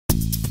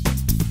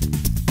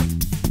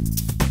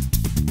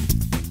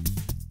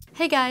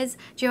Hey guys,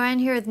 Joanne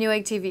here with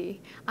Newegg TV.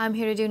 I'm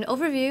here to do an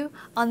overview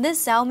on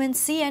this Zalman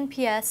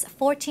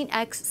CNPS14X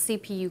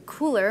CPU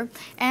cooler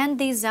and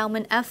these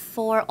Zalman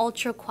F4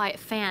 ultra quiet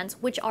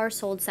fans, which are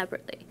sold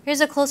separately.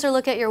 Here's a closer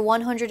look at your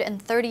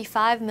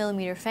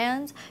 135mm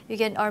fans. You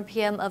get an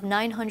RPM of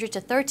 900 to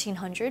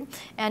 1300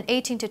 and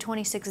 18 to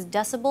 26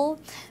 decibel,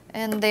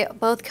 and they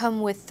both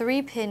come with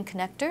 3-pin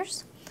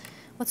connectors.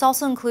 What's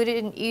also included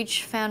in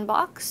each fan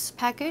box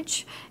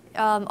package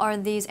are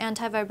these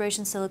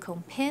anti-vibration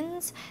silicone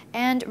pins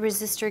and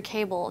resistor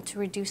cable to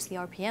reduce the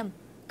RPM.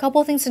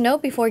 Couple things to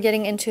note before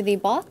getting into the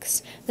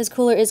box. This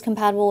cooler is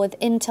compatible with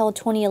Intel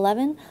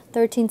 2011,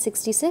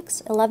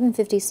 1366,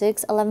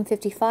 1156,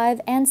 1155,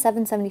 and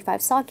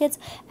 775 sockets,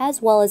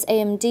 as well as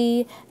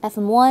AMD,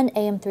 FM1,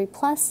 AM3+,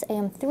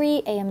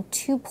 AM3,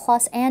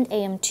 AM2+, and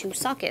AM2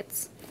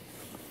 sockets.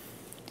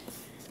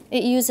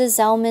 It uses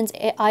Zalman's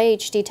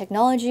IHD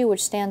technology,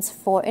 which stands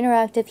for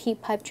Interactive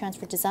Heat Pipe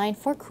Transfer Design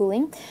for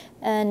cooling,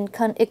 and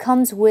it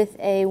comes with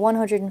a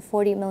 140mm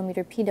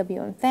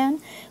PWM fan,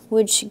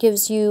 which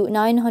gives you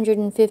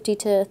 950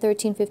 to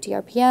 1350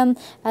 RPM,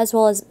 as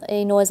well as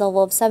a noise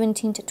level of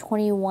 17 to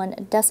 21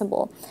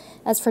 decibel.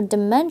 As for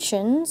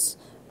dimensions,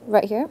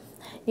 right here,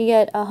 you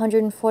get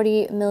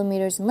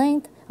 140mm in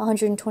length,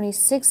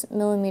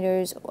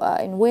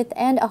 126mm in width,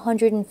 and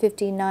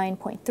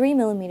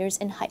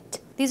 159.3mm in height.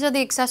 These are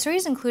the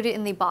accessories included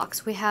in the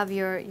box. We have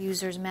your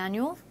user's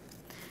manual,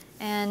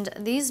 and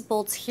these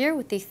bolts here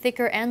with the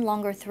thicker and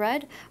longer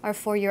thread are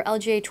for your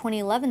LGA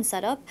 2011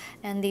 setup,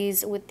 and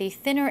these with the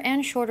thinner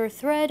and shorter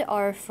thread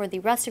are for the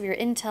rest of your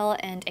Intel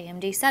and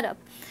AMD setup.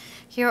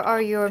 Here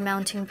are your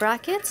mounting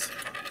brackets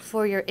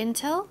for your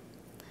Intel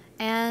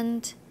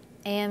and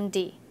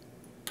AMD.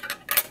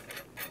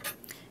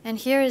 And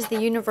here is the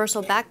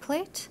universal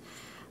backplate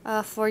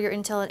for your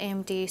Intel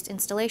and AMD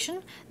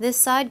installation. This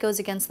side goes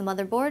against the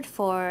motherboard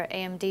for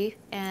AMD,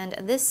 and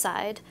this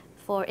side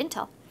for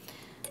Intel.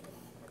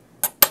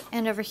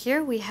 And over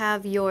here we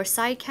have your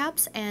side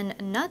caps and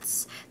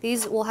nuts.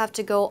 These will have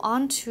to go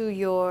onto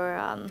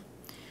your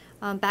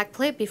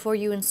backplate before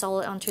you install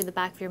it onto the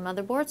back of your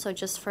motherboard. So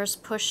just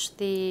first push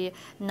the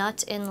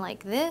nut in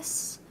like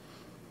this,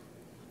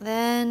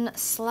 then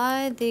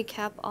slide the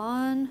cap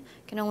on.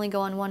 It can only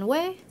go on one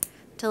way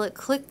till it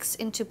clicks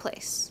into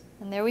place.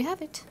 And there we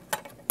have it.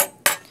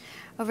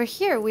 Over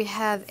here we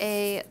have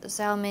a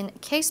Zalman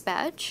case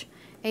badge,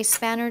 a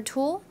spanner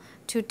tool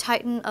to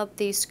tighten up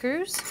these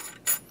screws,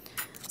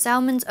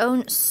 Zalman's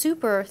own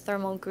super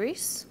thermal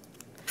grease,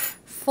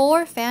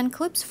 4 fan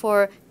clips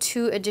for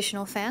 2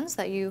 additional fans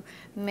that you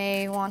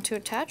may want to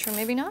attach or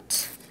maybe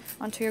not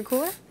onto your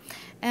cooler.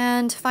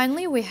 And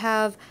finally we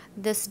have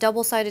this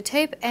double-sided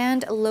tape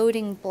and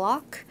loading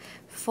block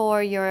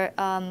for your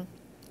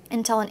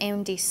Intel and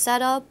AMD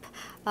setup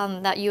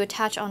that you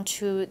attach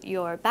onto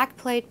your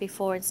backplate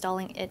before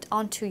installing it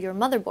onto your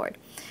motherboard,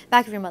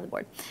 back of your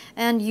motherboard.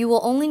 And you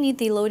will only need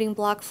the loading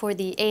block for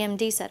the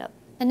AMD setup.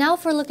 And now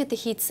for a look at the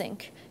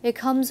heatsink. It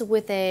comes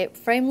with a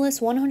frameless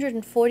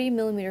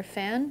 140mm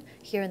fan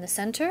here in the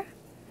center,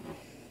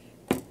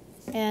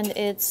 and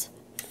it's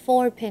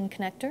 4-pin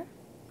connector.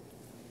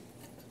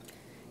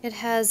 It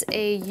has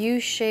a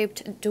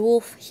U-shaped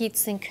dual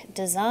heatsink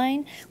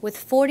design with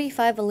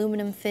 45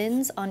 aluminum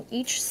fins on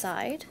each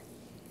side.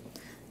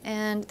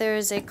 And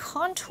there's a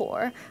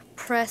contour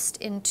pressed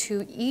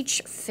into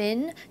each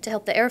fin to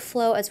help the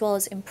airflow as well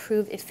as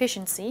improve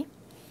efficiency.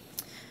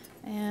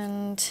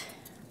 And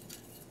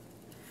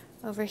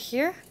over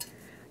here,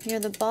 near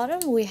the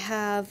bottom, we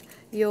have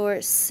your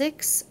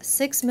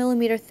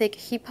 6mm thick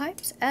heat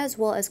pipes as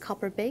well as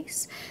copper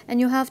base, and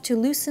you have to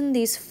loosen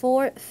these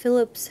 4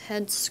 Phillips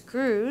head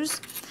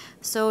screws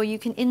so you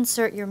can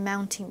insert your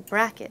mounting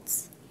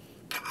brackets.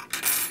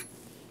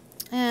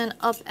 And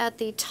up at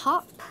the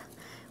top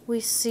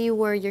we see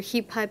where your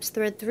heat pipes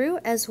thread through,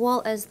 as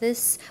well as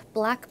this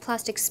black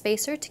plastic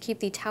spacer to keep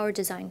the tower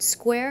design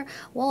square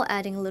while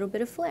adding a little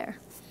bit of flair.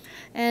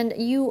 And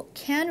you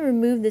can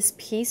remove this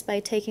piece by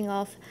taking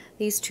off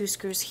these 2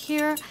 screws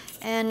here,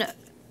 and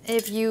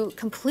if you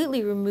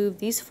completely remove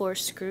these 4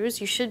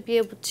 screws, you should be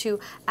able to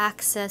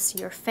access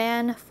your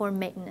fan for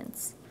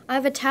maintenance.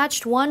 I've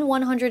attached one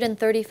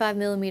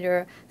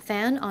 135mm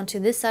fan onto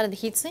this side of the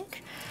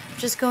heatsink. I'm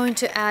just going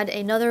to add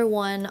another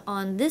one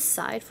on this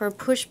side for a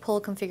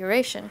push-pull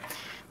configuration.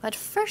 But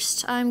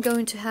first, I'm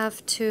going to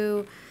have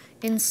to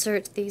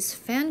insert these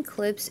fan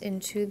clips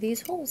into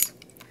these holes.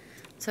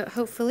 So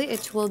hopefully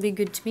it will be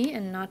good to me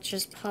and not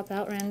just pop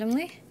out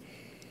randomly.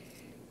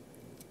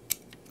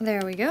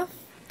 There we go.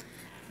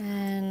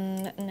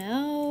 And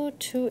now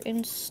to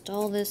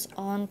install this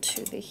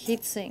onto the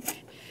heatsink.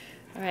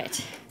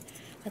 Alright,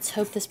 let's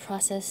hope this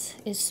process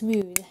is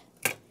smooth.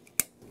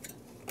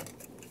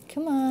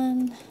 Come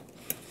on.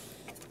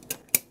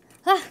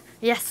 Ah,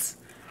 yes,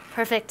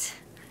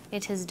 perfect.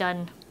 It is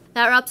done.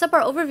 That wraps up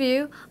our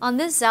overview on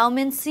this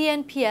Zalman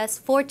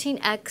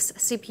CNPS14X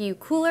CPU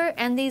cooler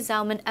and the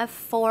Zalman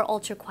F4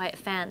 ultra quiet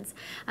fans.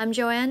 I'm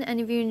Joanne, and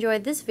if you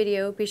enjoyed this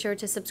video, be sure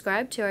to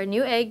subscribe to our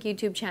Newegg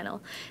YouTube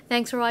channel.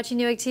 Thanks for watching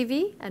Newegg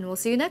TV, and we'll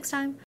see you next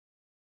time.